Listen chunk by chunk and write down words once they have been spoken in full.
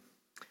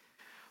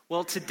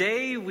Well,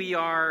 today we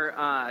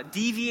are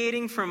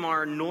deviating from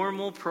our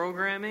normal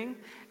programming,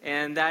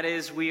 and that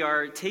is we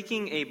are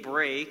taking a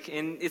break,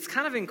 and it's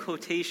kind of in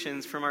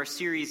quotations from our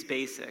series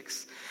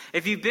Basics.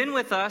 If you've been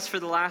with us for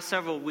the last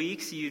several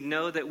weeks, you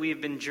know that we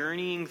have been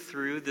journeying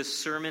through the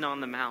Sermon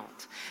on the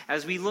Mount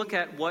as we look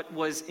at what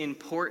was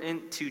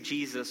important to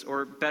Jesus,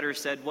 or better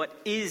said, what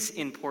is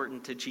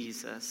important to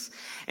Jesus.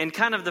 And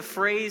kind of the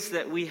phrase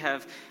that we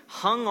have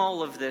hung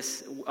all of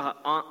this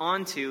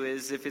onto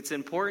is, if it's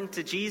important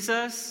to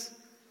Jesus,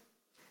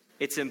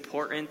 it's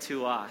important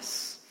to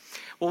us.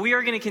 Well, we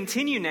are going to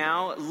continue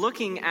now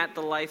looking at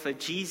the life of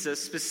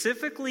Jesus,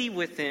 specifically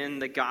within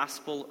the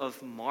Gospel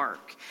of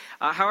Mark.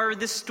 However,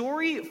 this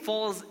story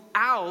falls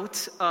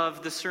out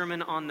of the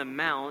Sermon on the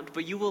Mount,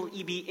 but you will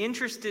be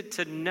interested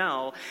to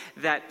know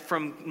that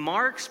from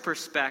Mark's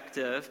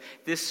perspective,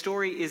 this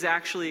story is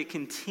actually a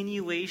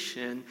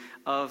continuation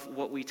of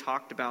what we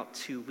talked about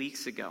 2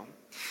 weeks ago.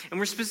 And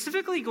we're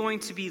specifically going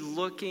to be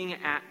looking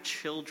at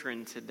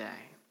children today.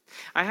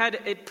 I had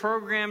it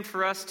programmed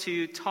for us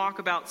to talk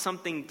about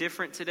something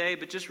different today,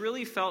 but just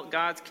really felt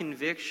God's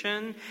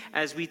conviction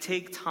as we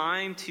take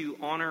time to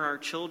honor our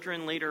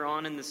children later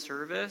on in the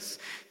service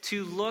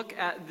to look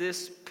at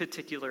this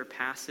particular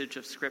passage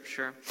of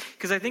Scripture.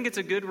 Because I think it's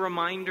a good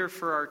reminder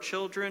for our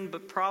children,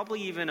 but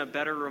probably even a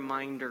better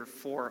reminder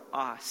for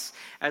us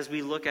as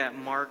we look at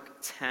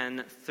Mark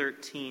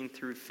 10:13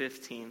 through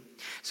 15.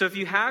 So if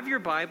you have your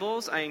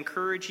Bibles, I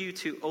encourage you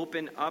to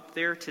open up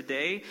there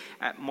today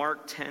at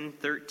Mark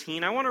 10:13.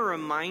 I want to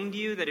remind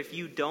you that if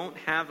you don't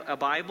have a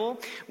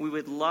Bible, we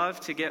would love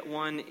to get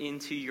one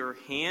into your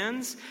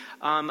hands.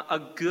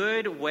 A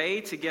good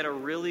way to get a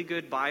really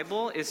good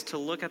Bible is to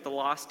look at the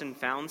Lost and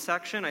Found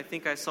section. I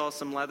think I saw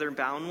some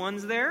leather-bound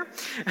ones there.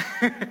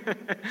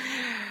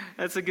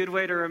 That's a good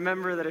way to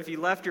remember that if you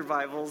left your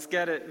Bibles,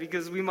 get it,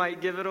 because we might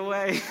give it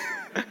away.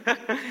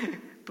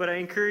 But I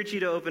encourage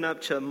you to open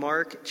up to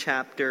Mark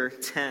chapter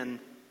 10.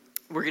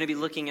 We're going to be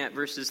looking at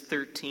verses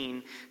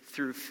 13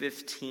 through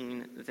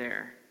 15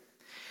 there.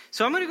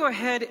 So I'm going to go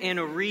ahead and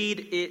read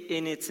it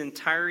in its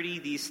entirety,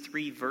 these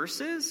 3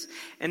 verses,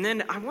 and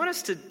then I want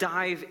us to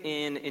dive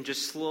in and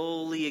just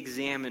slowly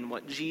examine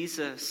what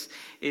Jesus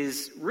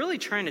is really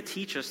trying to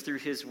teach us through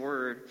his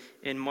word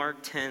in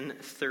Mark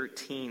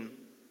 10:13.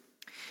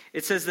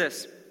 It says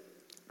this: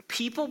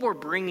 "People were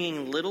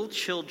bringing little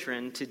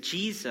children to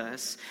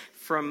Jesus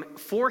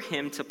for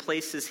him to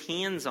place his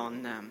hands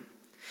on them,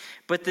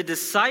 but the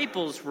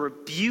disciples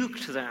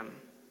rebuked them.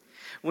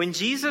 When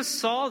Jesus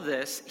saw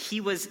this, he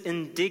was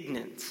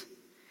indignant.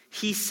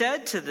 He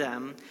said to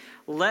them,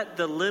 'Let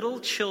the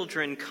little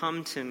children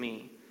come to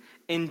me,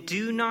 and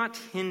do not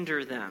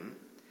hinder them.'"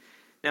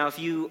 Now, if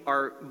you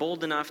are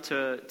bold enough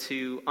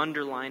to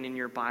underline in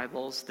your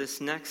Bibles, this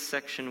next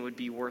section would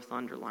be worth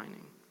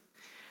underlining.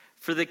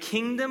 "For the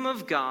kingdom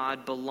of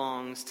God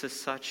belongs to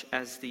such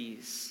as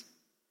these.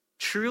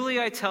 Truly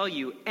I tell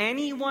you,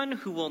 anyone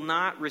who will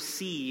not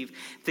receive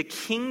the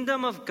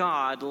kingdom of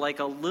God like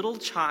a little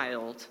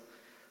child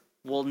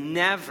will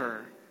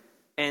never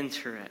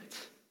enter it."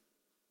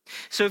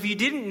 So if you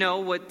didn't know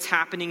what's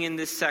happening in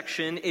this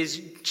section is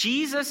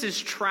Jesus is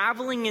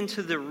traveling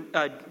into the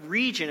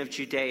region of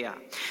Judea.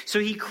 So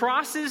he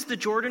crosses the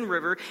Jordan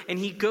River and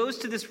he goes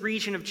to this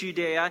region of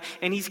Judea,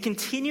 and he's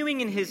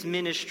continuing in his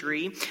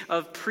ministry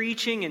of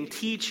preaching and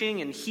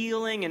teaching and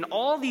healing and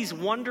all these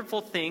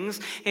wonderful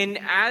things. And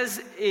as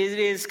it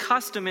is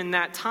custom in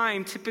that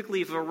time,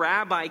 typically if a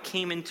rabbi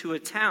came into a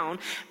town,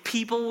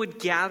 people would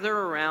gather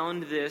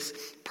around this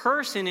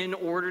person in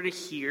order to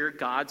hear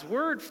God's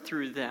word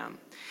through them.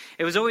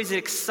 It was always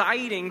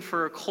exciting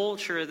for a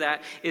culture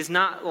that is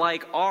not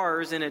like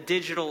ours in a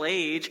digital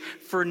age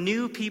for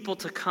new people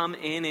to come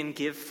in and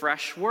give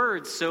fresh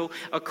words. So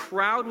a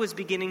crowd was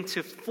beginning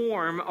to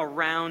form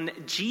around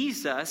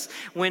Jesus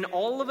when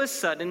all of a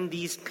sudden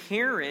these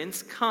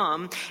parents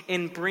come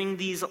and bring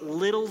these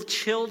little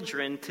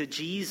children to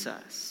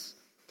Jesus.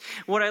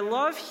 What I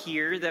love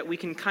here that we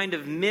can kind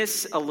of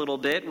miss a little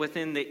bit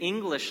within the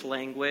English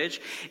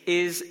language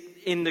is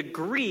in the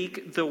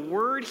Greek, the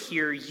word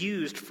here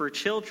used for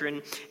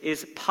children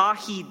is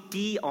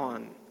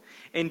paidion.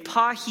 And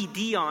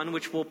paidion,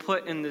 which we'll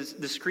put in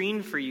the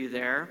screen for you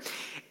there,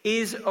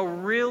 is a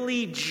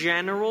really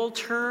general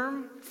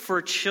term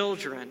for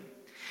children.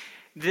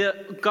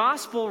 The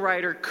gospel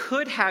writer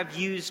could have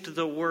used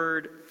the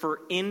word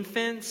for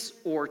infants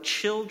or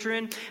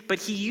children, but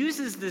he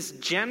uses this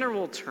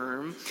general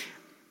term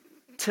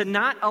to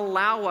not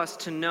allow us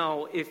to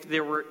know if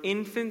there were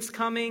infants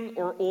coming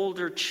or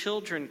older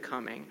children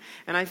coming.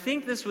 And I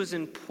think this was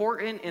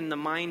important in the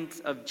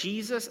minds of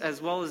Jesus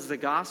as well as the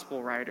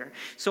gospel writer.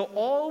 So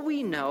all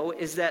we know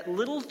is that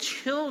little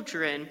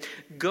children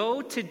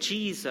go to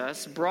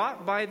Jesus,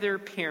 brought by their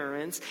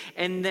parents,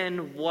 and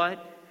then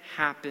what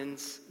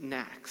happens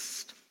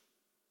next?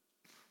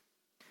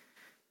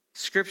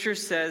 Scripture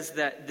says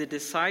that the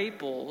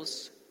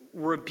disciples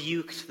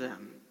rebuked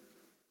them.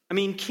 I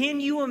mean, can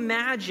you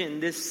imagine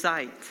this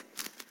sight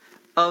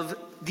of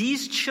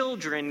these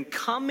children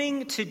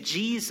coming to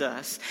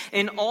Jesus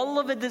and all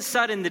of a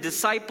sudden the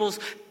disciples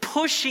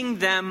pushing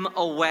them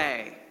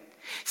away,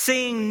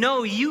 saying,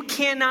 no, you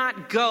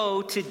cannot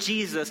go to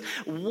Jesus.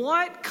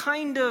 What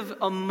kind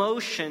of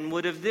emotion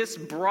would have this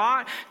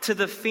brought to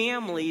the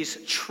families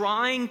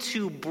trying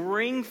to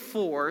bring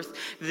forth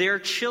their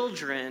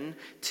children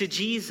to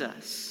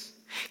Jesus?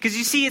 Because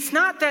you see, it's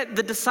not that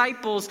the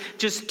disciples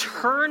just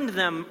turned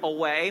them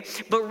away,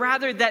 but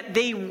rather that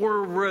they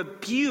were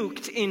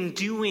rebuked in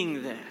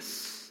doing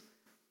this.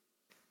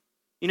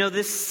 You know,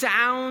 this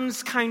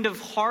sounds kind of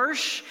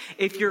harsh.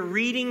 If you're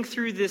reading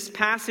through this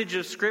passage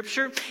of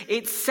Scripture,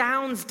 it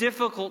sounds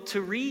difficult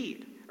to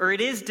read. Or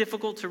it is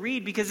difficult to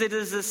read because it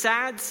is a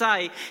sad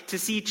sight to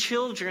see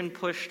children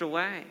pushed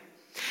away.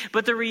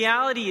 But the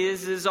reality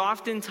is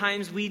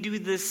oftentimes we do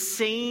the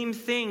same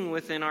thing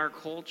within our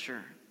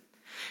culture.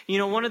 You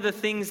know, one of the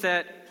things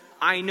that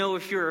I know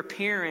if you're a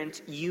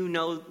parent, you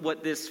know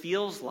what this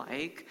feels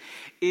like,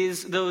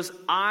 is those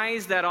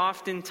eyes that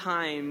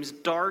oftentimes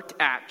dart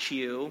at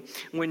you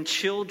when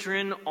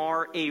children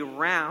are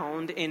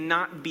around and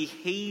not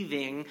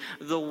behaving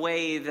the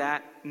way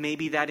that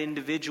maybe that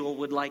individual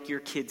would like your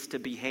kids to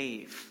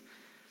behave.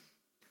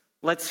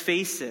 Let's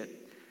face it,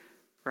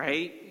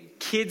 right?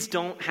 Kids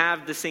don't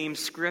have the same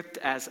script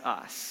as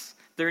us.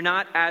 They're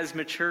not as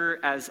mature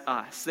as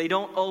us. They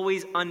don't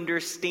always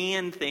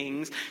understand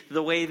things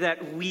the way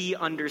that we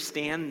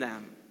understand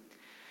them.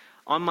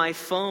 On my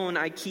phone,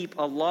 I keep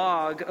a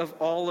log of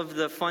all of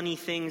the funny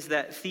things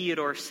that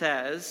Theodore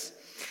says.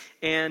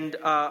 And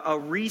a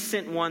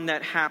recent one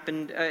that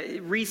happened,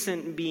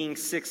 recent being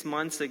 6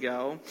 months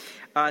ago,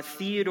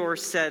 Theodore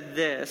said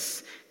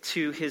this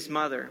to his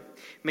mother.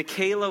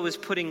 Michaela was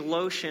putting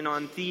lotion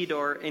on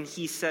Theodore, and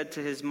he said to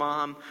his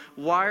mom,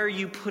 "Why are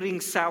you putting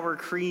sour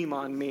cream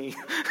on me?"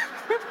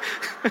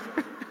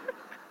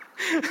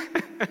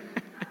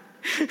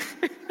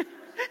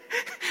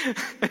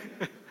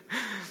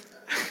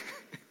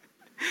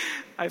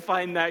 I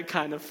find that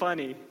kind of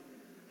funny.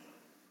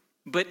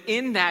 But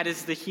in that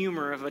is the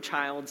humor of a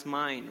child's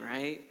mind,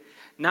 right?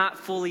 Not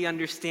fully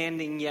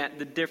understanding yet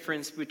the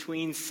difference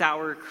between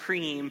sour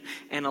cream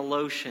and a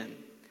lotion.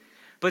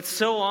 But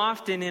so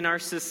often in our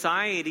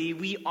society,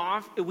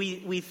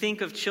 we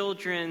think of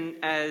children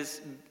as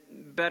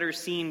better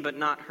seen but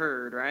not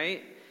heard,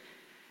 right?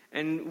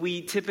 And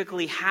we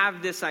typically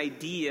have this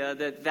idea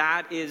that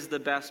that is the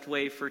best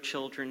way for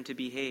children to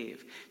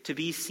behave, to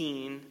be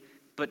seen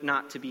but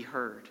not to be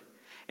heard.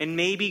 And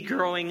maybe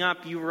growing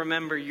up, you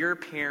remember your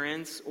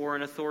parents or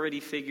an authority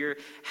figure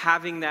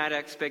having that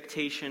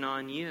expectation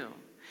on you,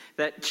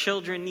 that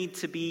children need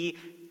to be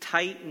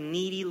tight,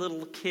 needy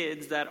little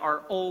kids that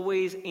are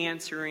always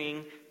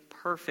answering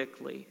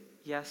perfectly.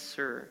 Yes,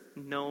 sir.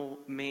 No,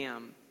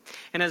 ma'am.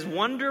 And as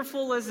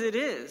wonderful as it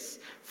is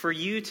for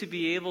you to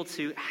be able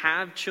to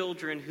have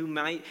children who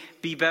might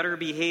be better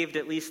behaved,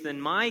 at least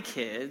than my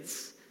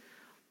kids,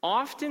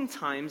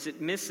 oftentimes it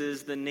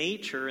misses the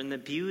nature and the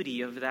beauty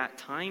of that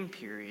time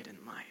period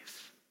in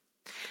life.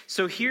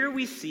 So here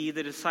we see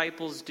the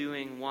disciples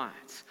doing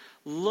what?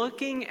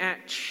 Looking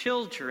at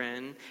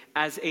children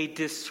as a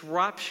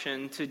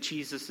disruption to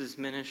Jesus'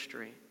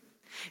 ministry.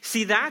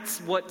 See, that's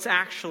what's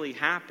actually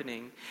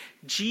happening.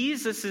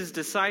 Jesus'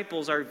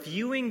 disciples are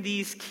viewing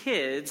these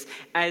kids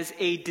as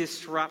a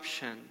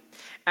disruption,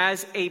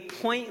 as a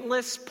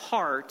pointless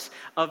part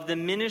of the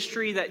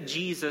ministry that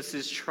Jesus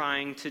is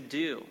trying to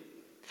do,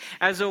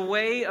 as a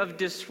way of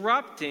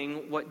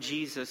disrupting what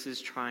Jesus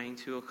is trying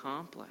to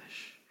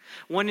accomplish.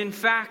 When in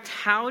fact,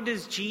 how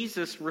does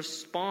Jesus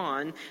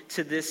respond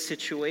to this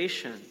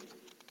situation?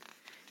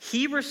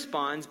 He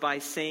responds by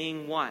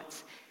saying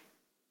what?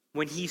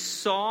 When he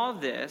saw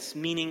this,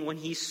 meaning when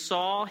he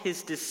saw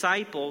his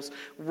disciples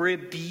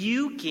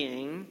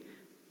rebuking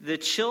the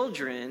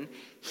children,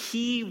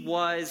 he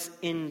was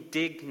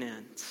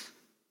indignant.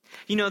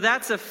 You know,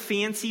 that's a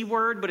fancy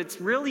word, but it's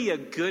really a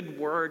good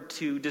word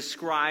to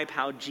describe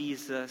how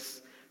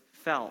Jesus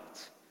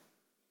felt.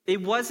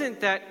 It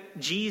wasn't that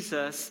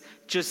Jesus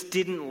just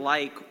didn't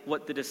like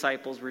what the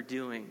disciples were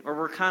doing, or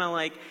were kind of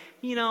like,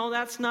 you know,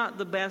 that's not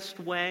the best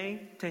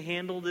way to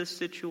handle this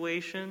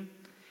situation.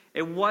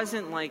 It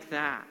wasn't like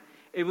that.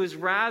 It was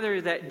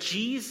rather that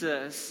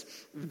Jesus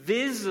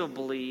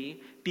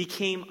visibly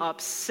became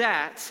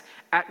upset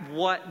at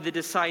what the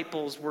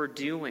disciples were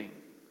doing.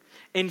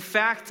 In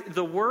fact,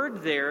 the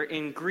word there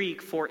in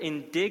Greek for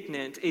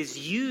indignant is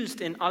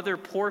used in other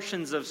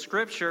portions of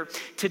Scripture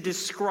to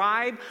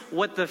describe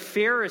what the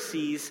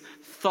Pharisees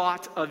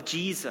thought of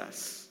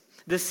Jesus.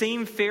 The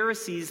same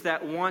Pharisees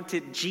that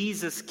wanted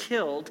Jesus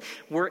killed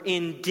were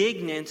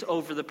indignant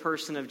over the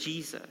person of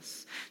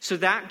Jesus. So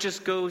that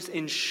just goes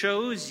and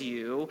shows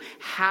you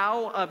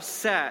how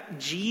upset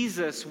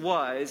Jesus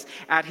was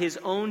at his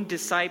own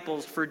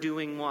disciples for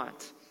doing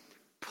what?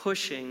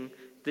 Pushing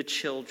the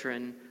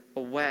children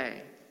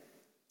away.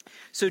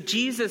 So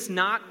Jesus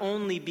not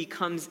only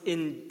becomes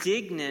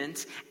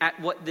indignant at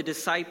what the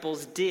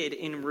disciples did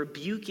in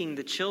rebuking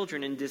the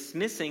children and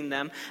dismissing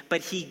them,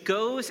 but he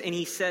goes and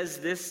he says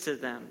this to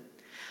them.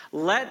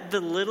 Let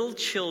the little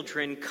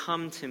children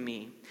come to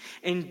me,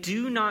 and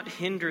do not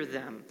hinder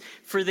them,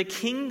 for the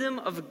kingdom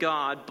of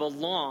God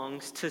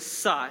belongs to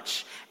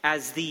such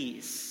as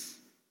these.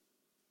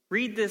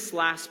 Read this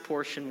last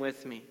portion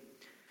with me.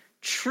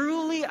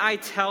 Truly I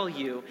tell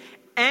you,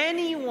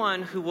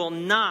 anyone who will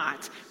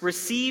not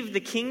receive the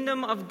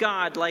kingdom of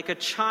God like a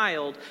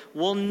child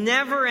will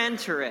never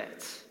enter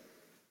it.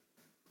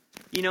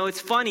 You know,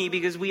 it's funny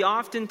because we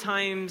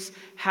oftentimes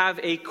have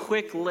a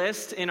quick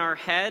list in our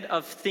head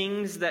of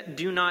things that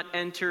do not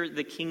enter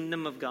the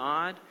kingdom of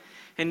God.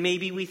 And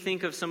maybe we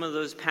think of some of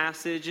those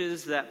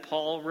passages that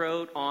Paul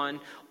wrote on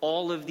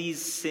all of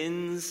these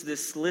sins,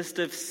 this list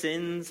of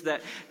sins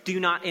that do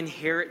not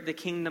inherit the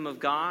kingdom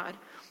of God.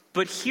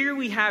 But here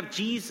we have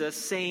Jesus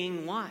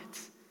saying what?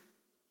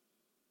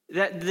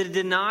 That the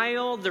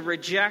denial, the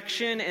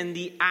rejection, and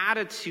the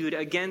attitude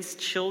against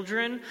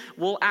children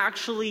will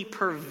actually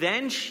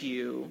prevent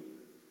you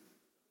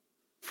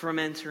from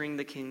entering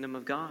the kingdom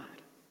of God.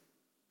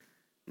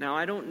 Now,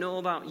 I don't know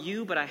about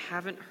you, but I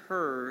haven't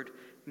heard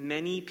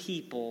many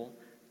people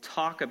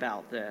talk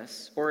about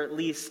this, or at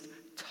least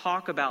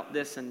talk about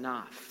this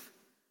enough,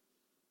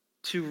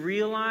 to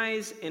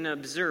realize and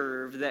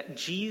observe that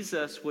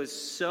Jesus was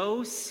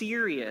so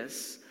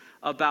serious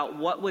about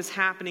what was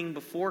happening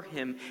before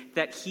him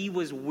that he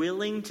was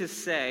willing to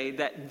say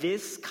that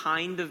this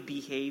kind of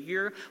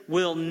behavior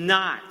will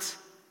not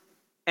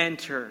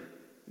enter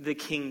the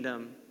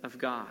kingdom of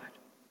God.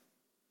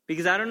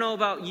 Because I don't know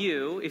about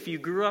you, if you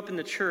grew up in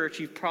the church,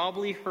 you've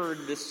probably heard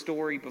this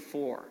story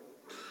before.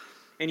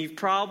 And you've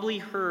probably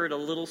heard a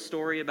little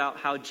story about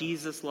how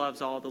Jesus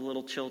loves all the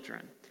little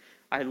children.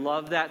 I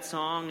love that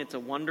song. It's a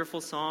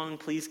wonderful song.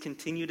 Please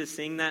continue to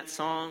sing that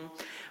song.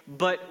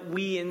 But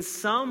we, in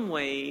some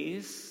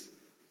ways,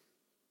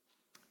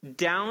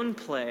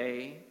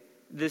 downplay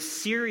the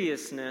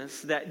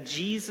seriousness that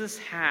Jesus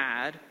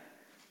had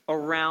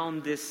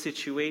around this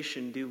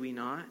situation, do we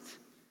not?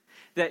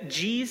 That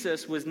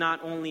Jesus was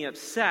not only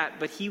upset,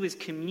 but he was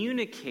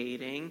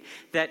communicating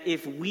that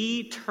if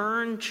we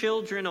turn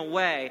children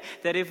away,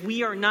 that if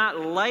we are not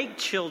like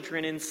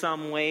children in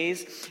some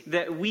ways,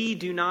 that we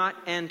do not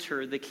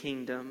enter the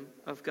kingdom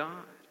of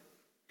God.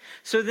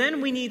 So then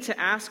we need to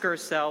ask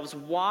ourselves,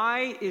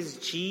 why is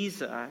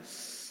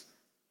Jesus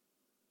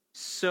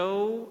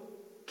so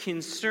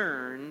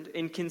concerned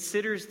and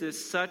considers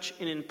this such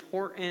an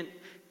important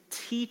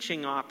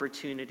teaching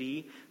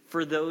opportunity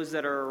for those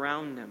that are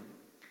around him?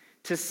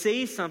 To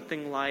say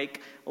something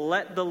like,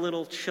 let the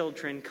little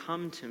children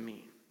come to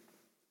me.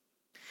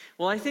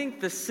 Well, I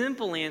think the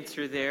simple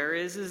answer there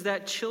is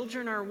that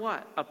children are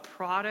what? A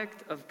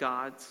product of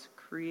God's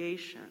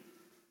creation.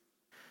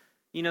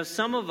 You know,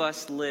 some of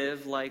us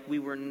live like we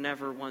were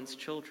never once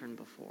children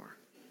before.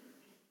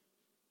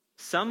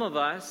 Some of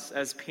us,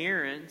 as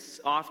parents,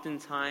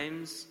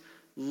 oftentimes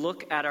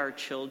look at our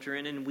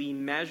children and we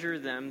measure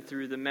them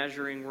through the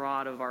measuring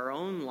rod of our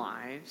own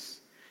lives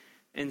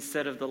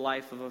instead of the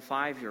life of a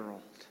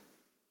 5-year-old.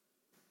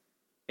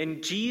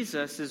 And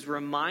Jesus is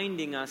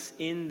reminding us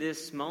in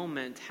this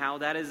moment how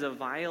that is a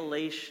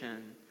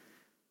violation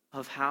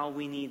of how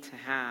we need to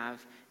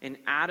have an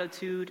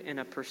attitude and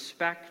a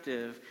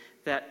perspective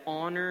that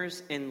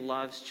honors and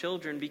loves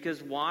children.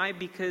 Because why?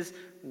 Because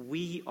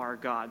we are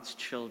God's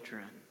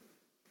children.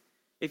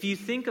 If you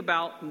think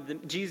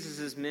about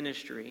Jesus'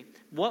 ministry,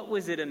 what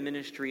was it a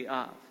ministry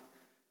of?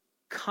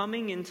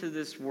 Coming into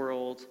this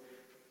world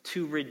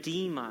to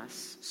redeem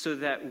us so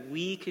that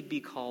we could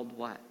be called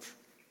what?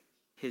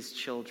 His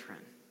children.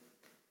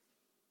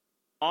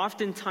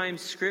 Oftentimes,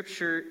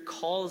 Scripture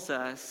calls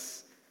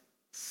us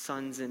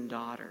sons and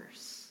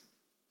daughters.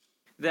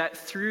 That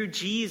through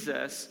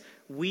Jesus,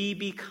 we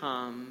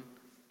become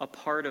a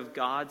part of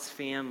God's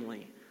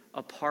family,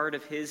 a part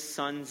of his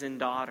sons and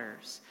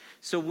daughters.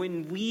 So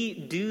when we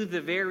do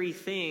the very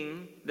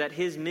thing that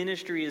his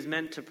ministry is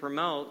meant to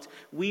promote,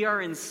 we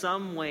are in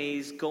some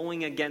ways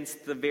going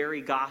against the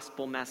very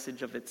gospel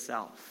message of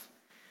itself.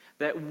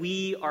 That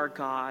we are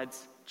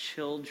God's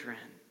children.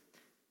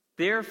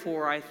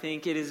 Therefore, I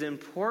think it is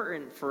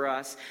important for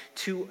us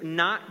to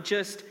not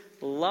just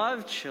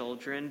love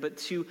children, but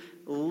to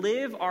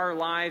live our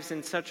lives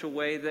in such a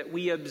way that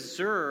we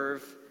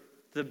observe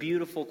the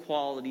beautiful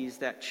qualities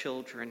that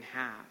children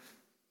have.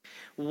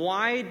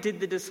 Why did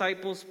the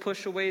disciples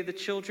push away the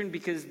children?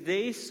 Because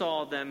they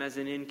saw them as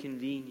an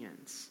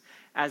inconvenience,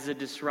 as a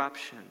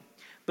disruption.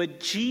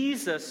 But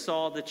Jesus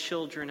saw the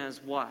children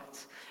as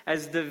what?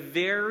 As the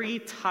very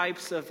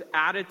types of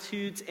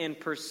attitudes and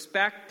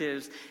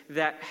perspectives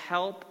that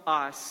help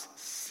us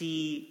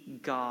see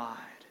God.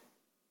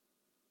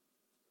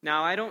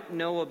 Now, I don't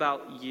know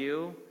about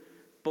you,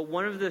 but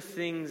one of the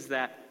things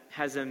that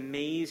has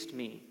amazed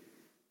me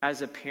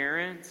as a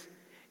parent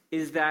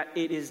is that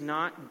it is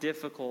not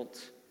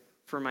difficult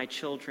for my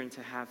children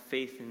to have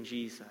faith in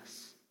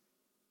Jesus.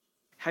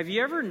 Have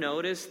you ever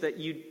noticed that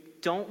you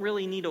don't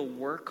really need to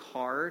work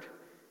hard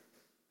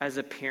as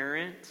a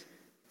parent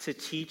to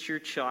teach your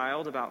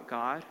child about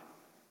God?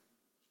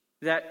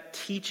 That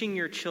teaching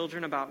your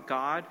children about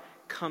God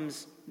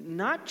comes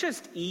not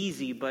just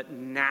easy, but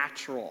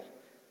natural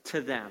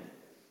to them.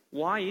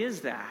 Why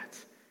is that?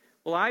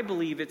 Well, I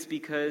believe it's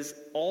because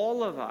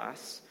all of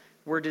us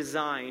were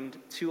designed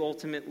to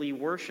ultimately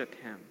worship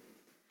him.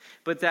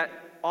 But that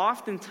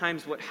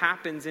oftentimes what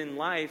happens in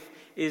life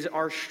is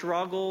our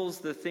struggles,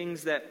 the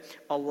things that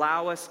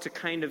allow us to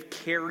kind of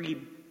carry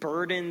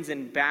burdens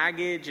and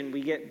baggage, and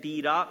we get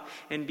beat up.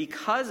 And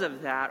because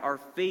of that, our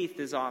faith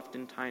is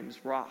oftentimes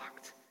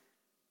rocked.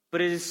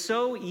 But it is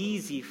so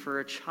easy for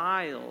a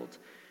child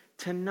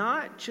to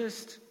not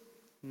just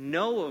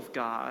know of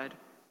God,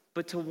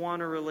 but to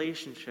want a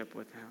relationship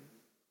with him.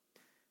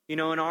 You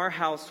know, in our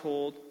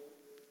household,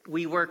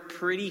 we work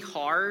pretty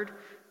hard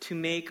to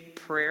make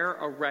prayer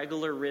a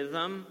regular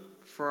rhythm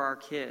for our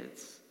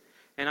kids.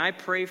 And I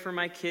pray for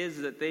my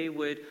kids that they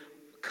would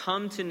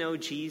come to know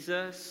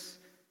Jesus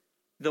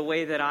the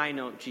way that I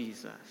know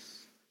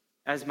Jesus,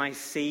 as my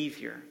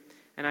Savior.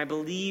 And I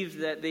believe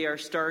that they are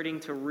starting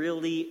to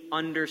really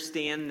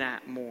understand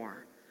that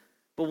more.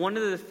 But one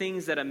of the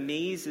things that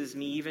amazes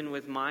me, even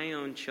with my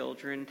own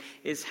children,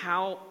 is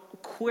how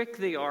quick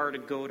they are to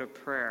go to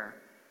prayer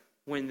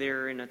when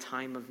they're in a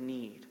time of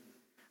need.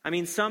 I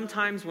mean,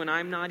 sometimes when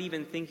I'm not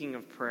even thinking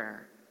of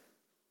prayer,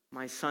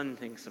 my son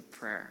thinks of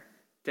prayer.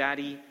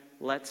 Daddy,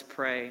 let's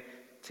pray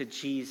to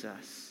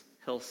Jesus,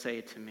 he'll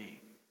say to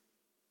me.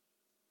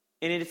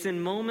 And it's in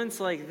moments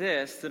like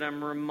this that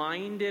I'm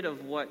reminded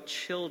of what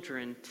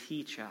children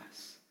teach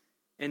us.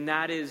 And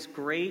that is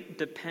great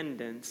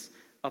dependence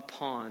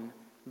upon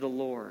the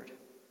Lord.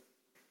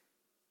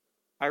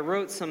 I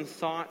wrote some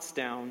thoughts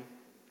down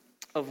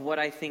of what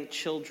I think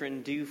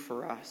children do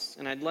for us.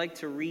 And I'd like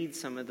to read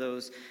some of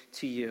those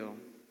to you.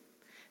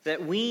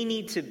 That we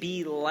need to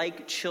be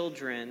like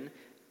children,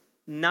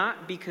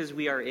 not because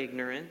we are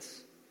ignorant,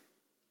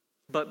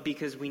 but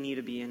because we need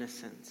to be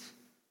innocent.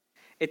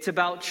 It's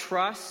about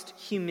trust,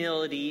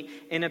 humility,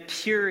 and a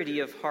purity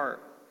of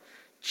heart.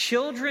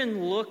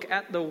 Children look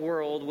at the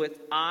world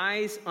with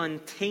eyes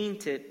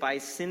untainted by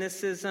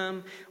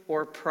cynicism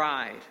or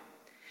pride.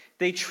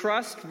 They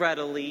trust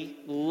readily,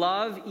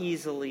 love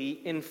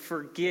easily, and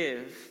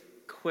forgive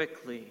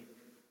quickly.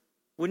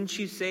 Wouldn't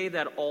you say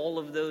that all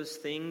of those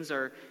things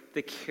are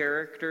the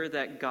character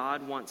that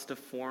God wants to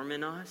form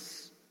in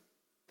us?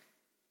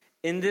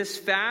 In this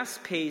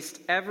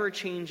fast-paced,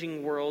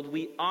 ever-changing world,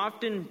 we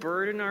often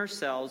burden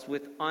ourselves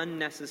with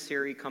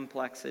unnecessary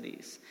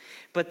complexities.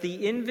 But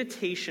the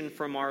invitation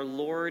from our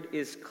Lord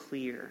is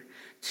clear: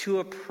 to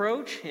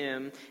approach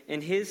him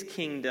and his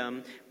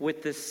kingdom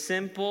with the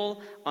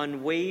simple,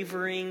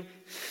 unwavering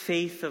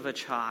faith of a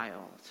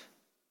child.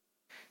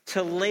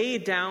 To lay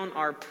down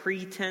our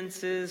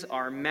pretenses,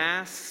 our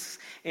masks,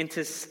 and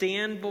to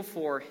stand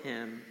before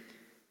him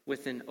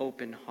with an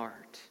open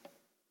heart.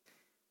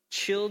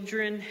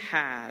 Children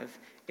have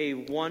a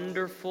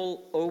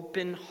wonderful,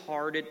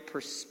 open-hearted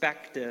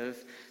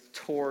perspective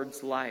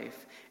towards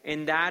life.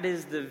 And that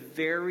is the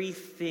very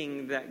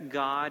thing that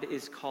God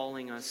is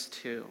calling us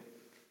to.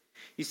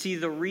 You see,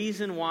 the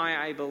reason why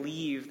I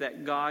believe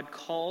that God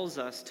calls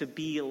us to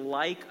be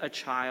like a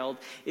child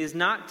is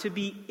not to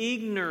be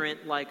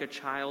ignorant like a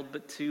child,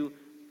 but to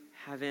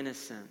have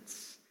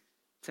innocence,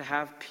 to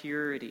have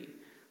purity,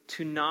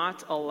 to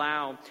not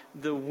allow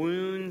the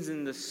wounds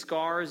and the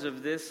scars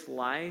of this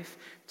life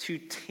to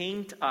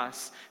taint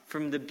us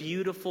from the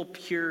beautiful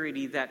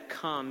purity that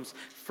comes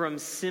from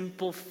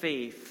simple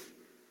faith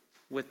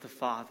with the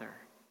Father.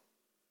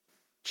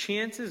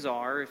 Chances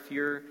are, if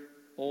you're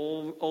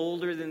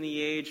older than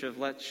the age of,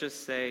 let's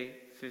just say,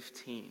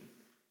 15,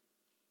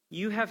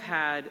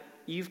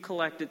 you've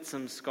collected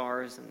some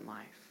scars in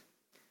life.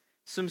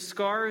 Some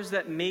scars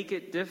that make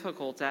it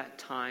difficult at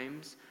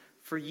times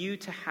for you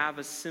to have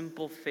a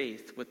simple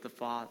faith with the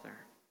Father.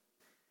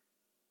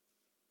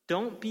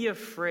 Don't be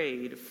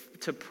afraid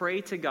to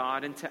pray to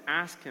God and to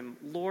ask him,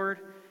 Lord,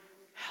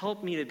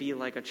 help me to be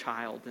like a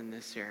child in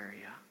this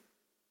area.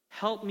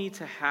 Help me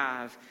to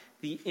have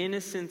the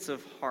innocence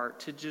of heart,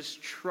 to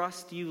just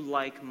trust you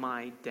like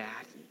my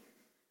daddy,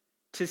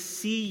 to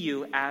see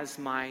you as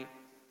my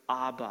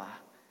Abba,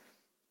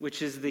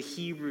 which is the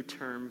Hebrew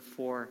term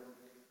for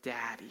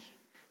daddy.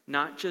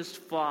 Not just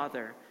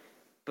father,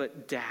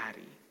 but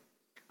daddy.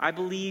 I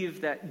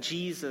believe that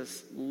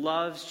Jesus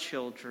loves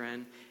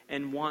children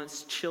and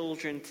wants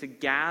children to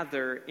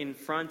gather in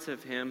front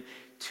of him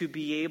to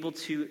be able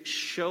to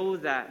show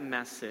that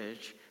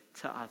message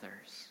to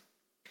others.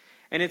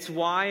 And it's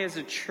why, as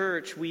a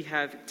church, we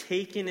have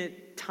taken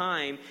it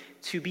time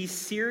to be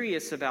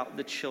serious about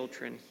the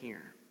children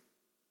here.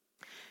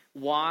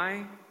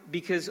 Why?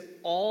 Because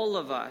all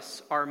of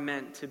us are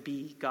meant to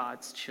be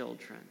God's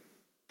children.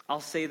 I'll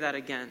say that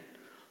again.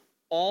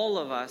 All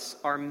of us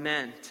are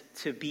meant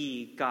to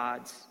be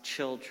God's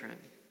children.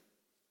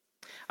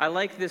 I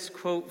like this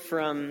quote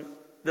from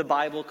the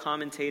Bible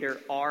commentator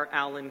R.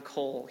 Alan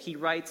Cole. He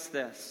writes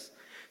this: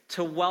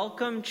 "To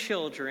welcome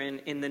children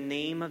in the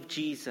name of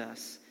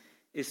Jesus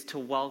is to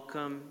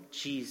welcome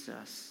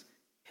Jesus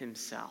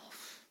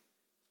himself."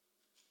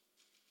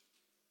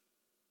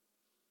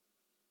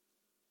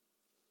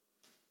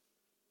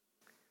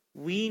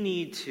 We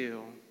need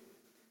to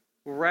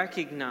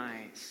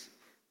recognize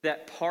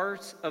that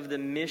part of the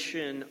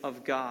mission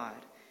of God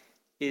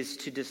is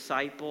to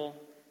disciple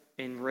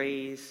and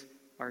raise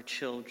our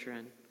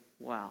children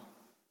well.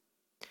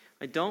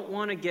 I don't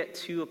want to get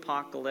too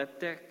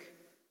apocalyptic,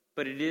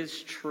 but it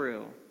is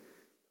true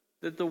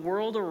that the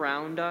world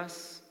around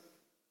us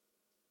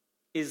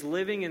is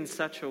living in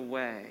such a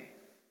way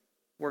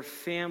where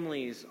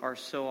families are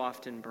so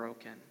often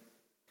broken.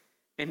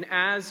 And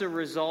as a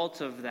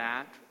result of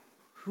that,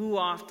 who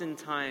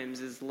oftentimes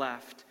is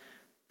left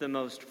the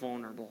most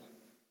vulnerable?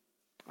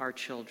 Our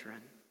children.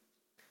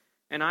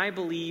 And I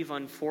believe,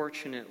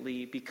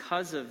 unfortunately,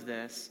 because of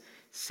this,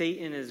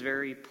 Satan is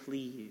very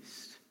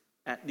pleased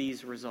at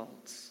these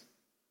results.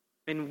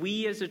 And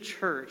we as a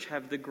church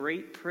have the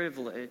great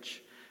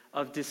privilege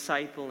of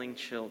discipling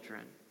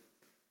children.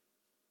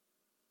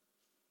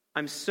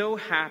 I'm so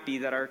happy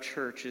that our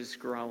church is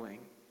growing,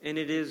 and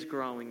it is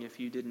growing if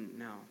you didn't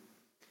know.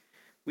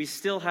 We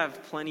still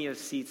have plenty of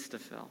seats to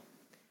fill,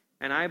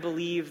 and I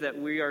believe that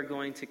we are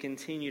going to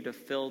continue to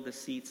fill the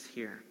seats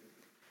here.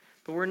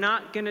 But we're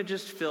not going to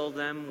just fill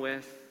them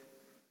with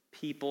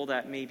people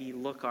that maybe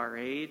look our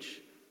age,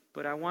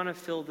 but I want to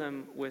fill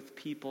them with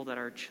people that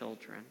are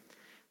children,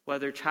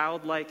 whether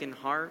childlike in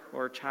heart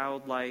or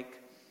childlike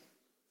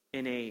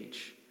in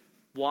age.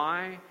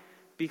 Why?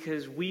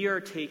 Because we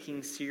are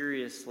taking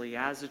seriously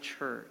as a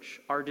church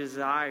our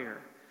desire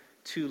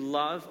to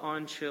love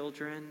on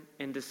children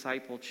and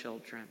disciple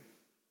children.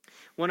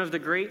 One of the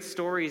great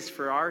stories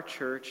for our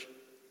church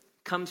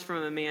comes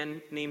from a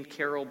man named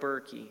Carol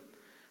Berkey.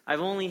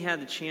 I've only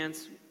had the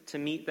chance to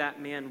meet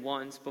that man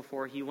once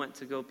before he went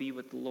to go be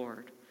with the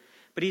Lord.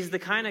 But he's the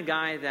kind of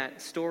guy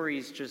that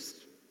stories just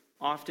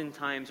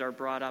oftentimes are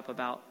brought up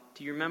about,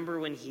 do you remember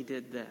when he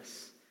did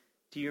this?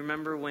 Do you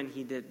remember when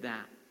he did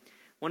that?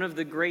 One of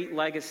the great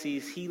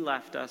legacies he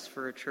left us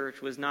for a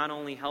church was not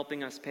only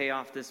helping us pay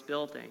off this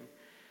building,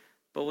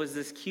 but was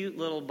this cute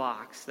little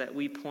box that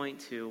we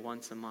point to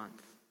once a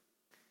month.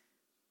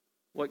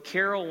 What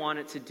Carol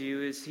wanted to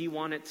do is he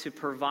wanted to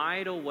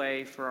provide a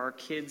way for our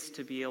kids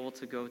to be able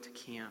to go to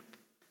camp.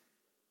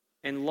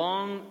 And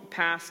long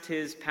past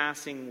his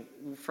passing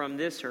from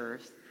this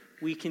earth,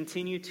 we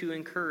continue to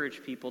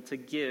encourage people to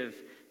give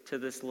to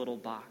this little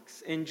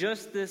box. And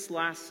just this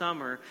last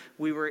summer,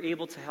 we were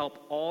able to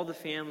help all the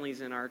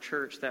families in our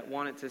church that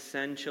wanted to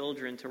send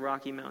children to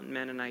Rocky Mountain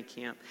Mennonite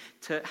Camp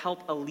to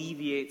help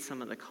alleviate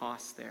some of the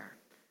costs there.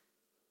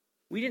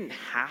 We didn't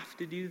have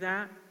to do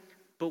that,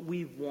 but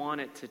we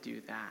wanted to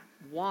do that.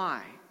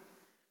 Why?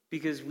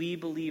 Because we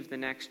believe the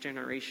next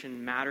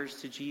generation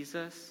matters to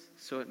Jesus,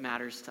 so it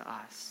matters to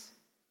us.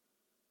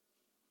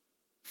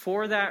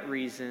 For that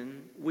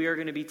reason, we are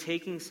going to be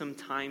taking some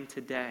time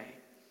today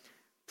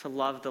to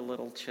love the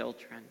little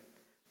children,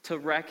 to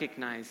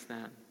recognize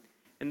them.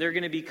 And they're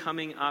going to be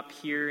coming up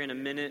here in a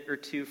minute or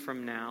two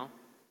from now.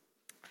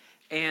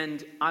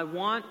 And I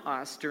want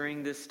us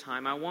during this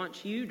time, I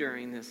want you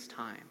during this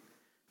time,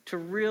 to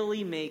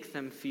really make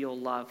them feel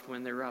loved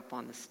when they're up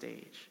on the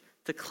stage.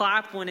 To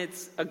clap when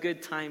it's a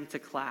good time to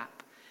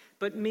clap.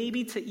 But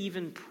maybe to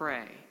even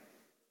pray.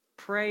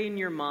 Pray in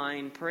your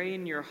mind, pray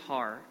in your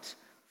heart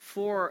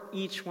for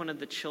each one of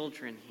the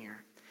children here.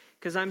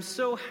 Because I'm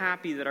so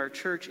happy that our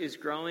church is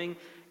growing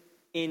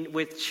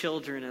with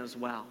children as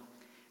well.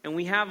 And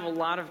we have a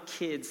lot of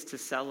kids to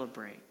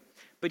celebrate.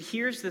 But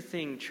here's the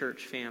thing,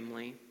 church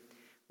family.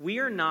 We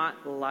are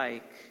not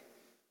like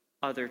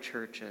other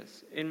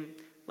churches. And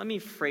let me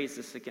phrase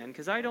this again,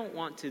 because I don't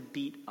want to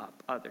beat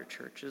up other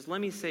churches. Let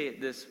me say it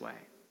this way.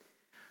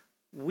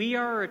 We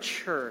are a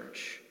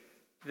church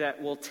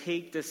that will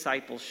take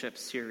discipleship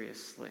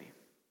seriously.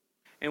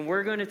 And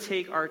we're going to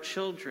take our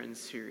children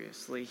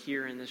seriously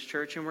here in this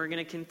church, and we're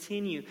going to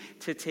continue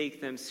to take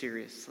them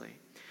seriously.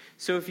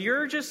 So if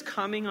you're just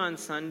coming on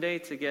Sunday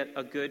to get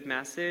a good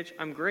message,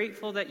 I'm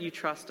grateful that you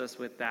trust us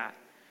with that.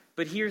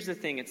 But here's the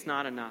thing, it's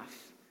not enough.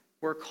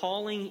 We're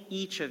calling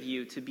each of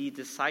you to be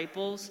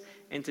disciples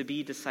and to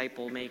be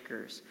disciple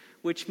makers,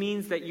 which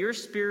means that your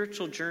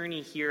spiritual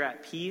journey here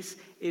at Peace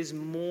is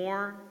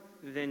more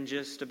than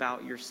just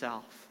about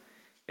yourself.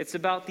 It's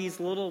about these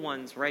little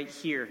ones right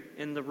here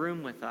in the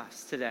room with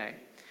us today,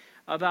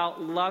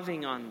 about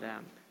loving on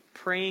them,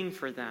 praying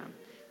for them,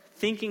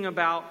 thinking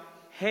about,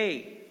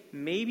 hey,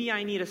 maybe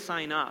I need to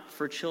sign up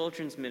for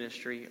children's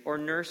ministry or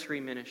nursery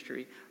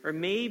ministry, or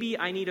maybe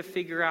I need to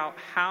figure out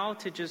how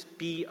to just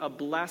be a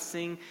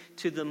blessing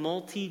to the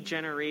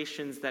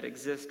multi-generations that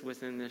exist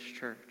within this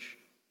church.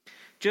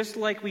 Just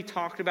like we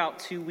talked about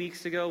 2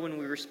 weeks ago when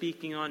we were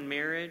speaking on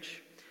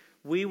marriage,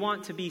 we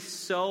want to be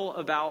so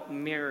about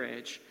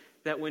marriage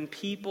that when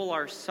people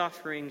are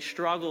suffering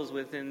struggles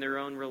within their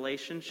own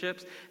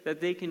relationships, that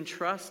they can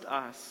trust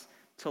us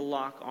to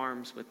lock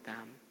arms with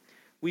them.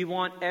 We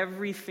want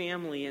every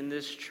family in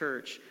this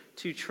church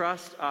to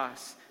trust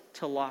us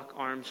to lock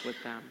arms with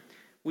them.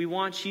 We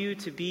want you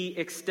to be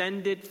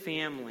extended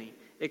family,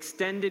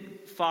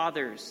 extended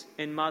fathers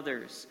and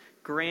mothers,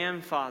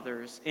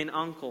 grandfathers and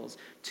uncles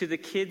to the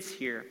kids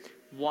here.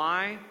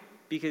 Why?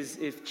 Because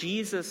if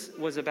Jesus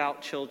was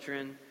about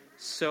children,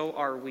 so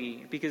are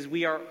we, because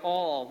we are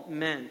all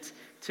meant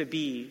to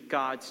be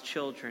God's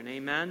children.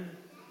 Amen?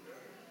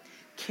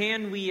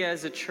 Can we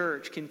as a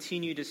church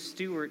continue to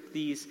steward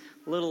these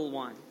little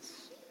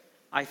ones?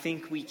 I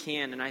think we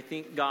can, and I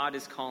think God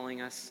is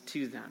calling us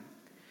to them.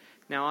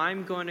 Now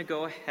I'm going to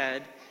go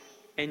ahead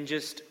and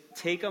just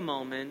take a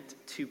moment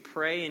to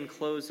pray and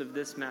close of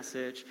this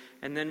message,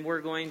 and then we're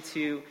going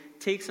to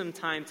take some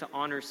time to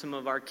honor some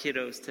of our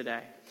kiddos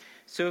today.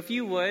 So if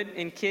you would,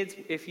 and kids,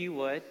 if you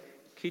would,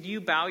 could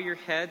you bow your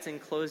heads and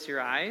close your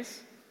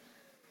eyes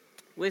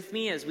with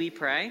me as we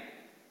pray?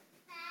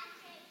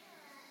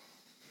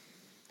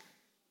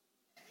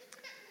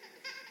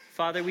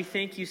 Father, we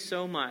thank you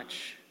so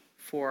much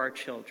for our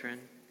children.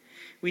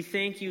 We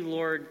thank you,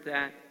 Lord,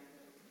 that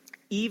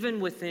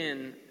even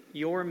within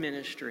your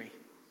ministry,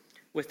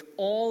 with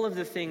all of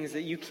the things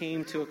that you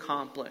came to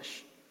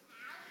accomplish,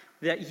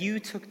 that you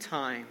took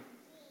time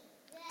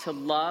to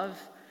love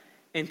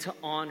and to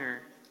honor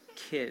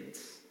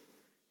kids.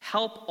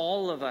 Help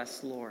all of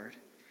us, Lord,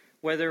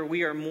 whether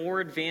we are more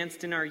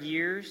advanced in our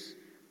years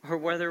or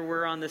whether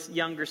we're on this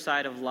younger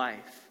side of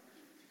life,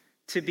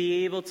 to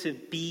be able to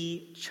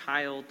be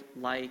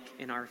childlike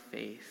in our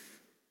faith,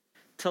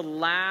 to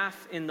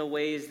laugh in the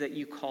ways that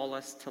you call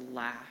us to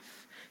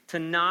laugh, to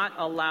not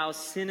allow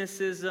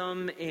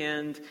cynicism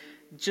and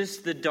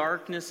just the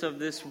darkness of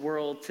this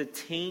world to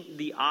taint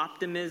the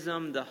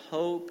optimism, the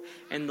hope,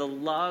 and the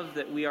love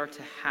that we are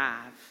to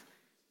have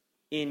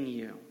in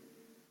you.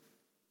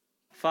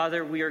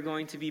 Father, we are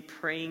going to be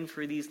praying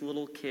for these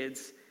little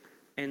kids,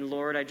 and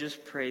Lord, I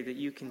just pray that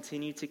you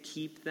continue to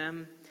keep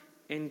them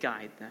and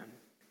guide them.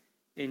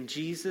 In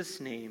Jesus'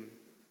 name,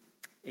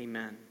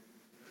 amen.